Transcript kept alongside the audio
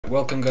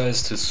welcome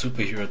guys to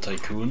Superhero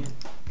Tycoon,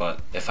 but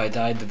if I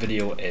die the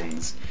video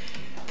ends.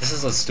 This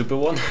is a stupid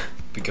one,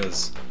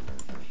 because,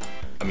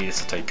 I mean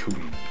it's a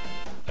Tycoon.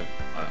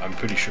 I'm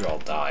pretty sure I'll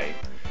die.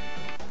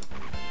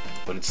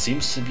 But it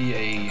seems to be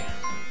a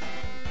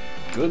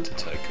good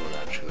Tycoon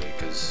actually,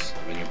 because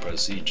when you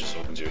press C it just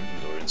opens your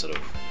door instead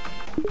of...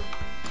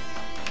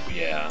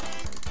 Yeah.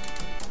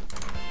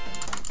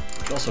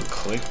 You can also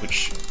click,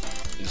 which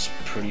is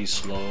pretty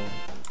slow.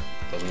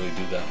 Doesn't really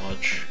do that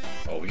much.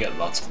 Oh, we got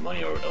lots of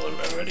money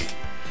already.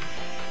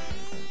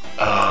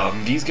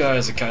 These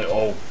guys are kind of...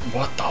 Oh,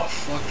 what the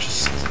fuck?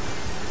 Just...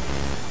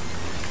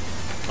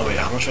 Oh wait,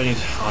 how much do I need?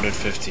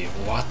 150.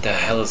 What the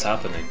hell is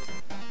happening?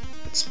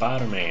 It's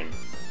Spider-Man.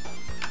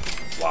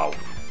 Wow.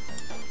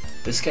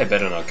 This guy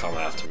better not come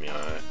after me,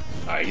 alright?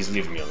 Alright, he's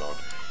leaving me alone.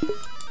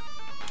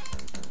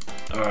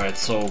 Alright,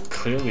 so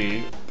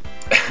clearly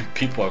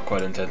people are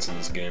quite intense in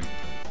this game.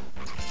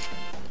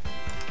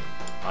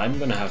 I'm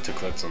gonna have to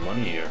collect some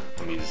money here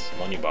from these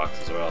money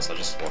boxes, or else I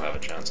just won't have a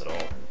chance at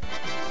all.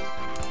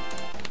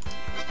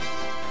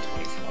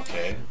 20,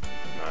 okay,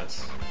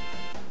 nice.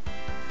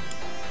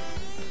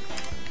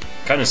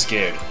 Kinda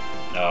scared.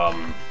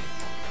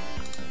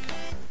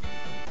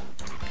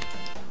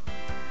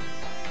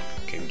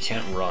 Okay, we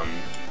can't run,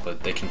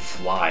 but they can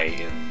fly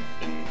in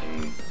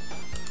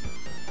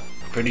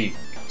pretty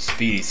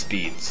speedy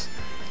speeds,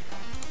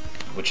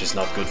 which is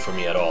not good for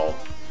me at all.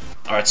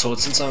 Alright, so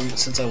since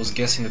I was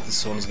guessing that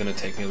this one is gonna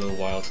take me a little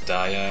while to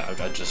die,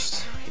 I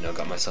just, you know,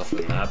 got myself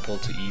an apple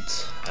to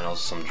eat and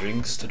also some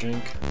drinks to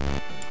drink.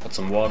 Got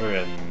some water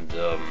and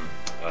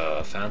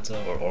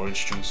Fanta or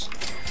orange juice.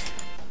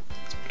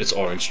 It's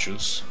orange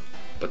juice,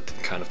 but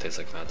it kind of tastes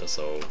like Fanta,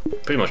 so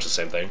pretty much the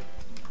same thing.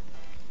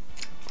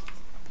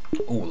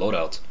 Ooh,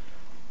 loadout.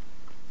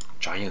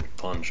 Giant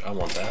punch, I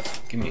want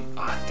that. Give me,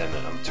 ah damn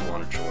it, I'm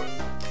 200 short.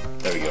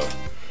 There we go.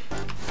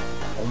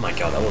 Oh my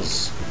god, that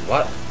was,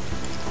 what?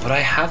 But I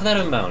have that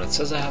amount. It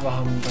says I have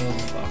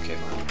 100,000. Okay,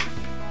 fine.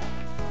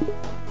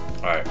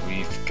 Alright,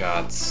 we've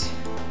got...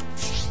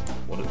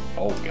 What?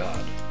 Oh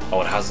god.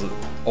 Oh, it has...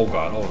 Oh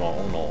god. Oh no.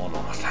 Oh no. Oh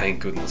no. Thank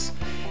goodness.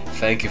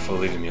 Thank you for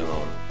leaving me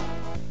alone.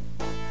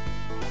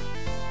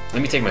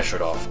 Let me take my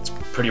shirt off. It's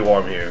pretty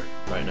warm here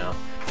right now.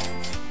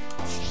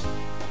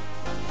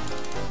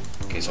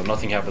 Okay, so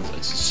nothing happens.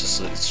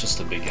 It's just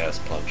a big ass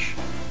punch.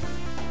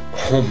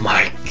 Oh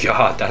my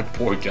god, that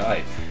poor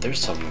guy. There's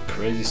some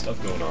crazy stuff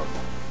going on.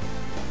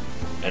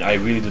 And I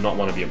really do not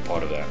want to be a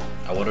part of that.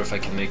 I wonder if I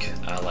can make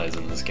allies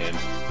in this game.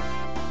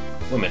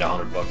 We made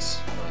 $100 bucks.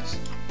 Nice.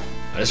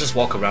 Let's just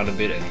walk around a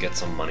bit and get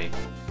some money.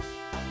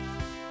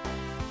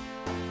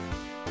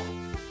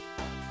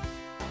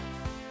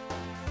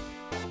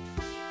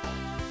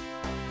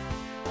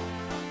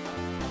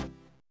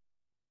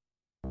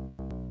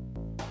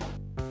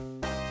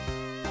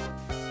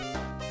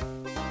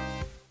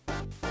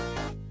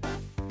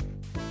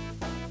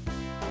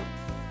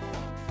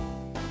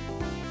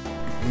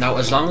 Now,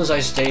 as long as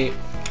I stay...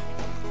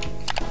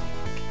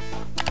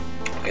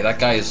 Okay, that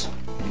guy is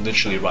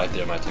literally right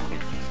there, my Tycoon.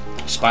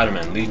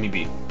 Spider-Man, leave me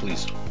be,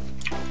 please.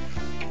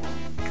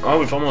 Oh,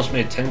 we've almost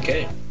made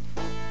 10k.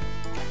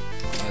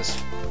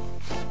 Nice.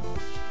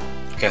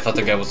 Okay, I thought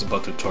the guy was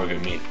about to target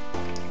me.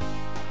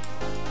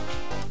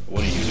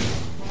 What do you do?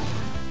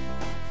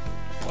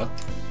 What?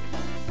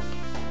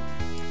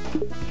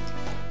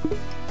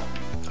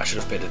 I should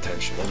have paid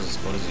attention. What does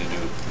he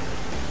do?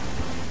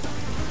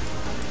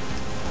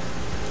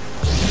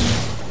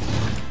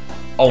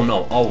 Oh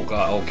no, oh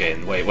god, okay,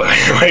 wait,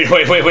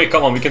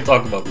 come on, we can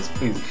talk about this,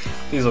 please.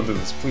 Please don't do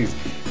this, please.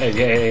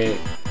 Hey,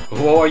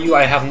 who are you?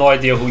 I have no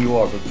idea who you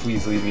are, but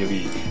please leave me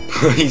be.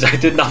 Please, I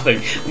did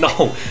nothing.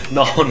 No.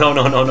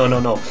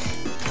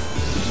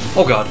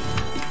 Oh god.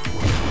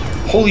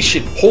 Holy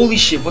shit,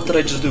 what did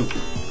I just do?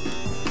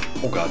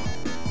 Oh god.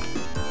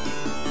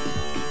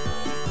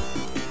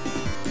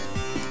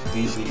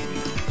 Please leave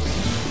me.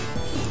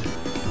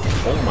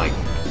 Oh my,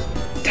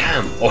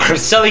 damn. Oh, I'm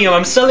selling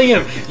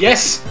him,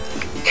 yes!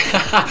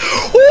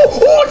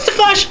 Oh, it's the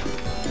flash!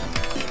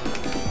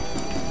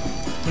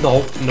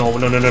 No.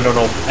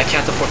 I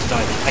can't afford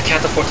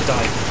to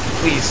die.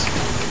 Please.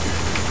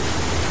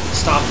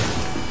 Stop.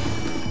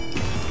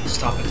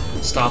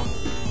 Stop.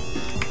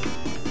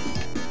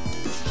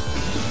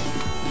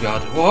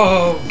 God.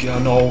 Whoa.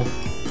 God, no.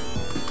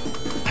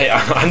 Hey,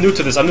 I'm new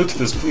to this,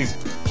 please.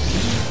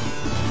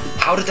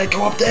 How did that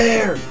go up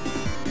there?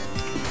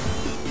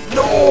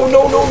 No.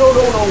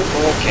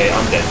 Okay,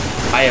 I'm dead.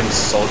 I am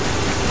so...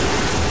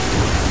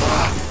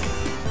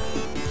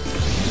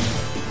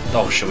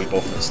 Oh shit, we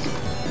both missed.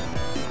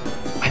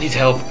 I need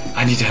help.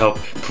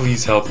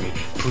 Please help me.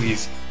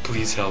 Please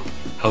help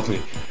me.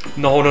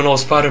 No,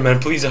 Spider-Man,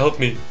 please help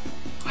me.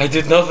 I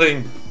did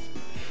nothing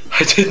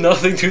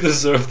to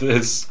deserve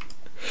this.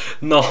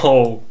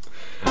 No.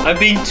 I'm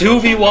being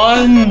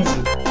 2v1'd.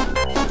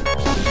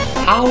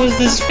 How is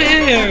this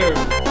fair?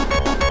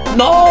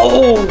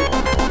 No,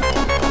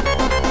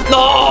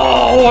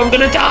 I'm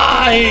gonna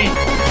die.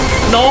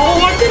 No,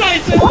 what did I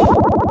do?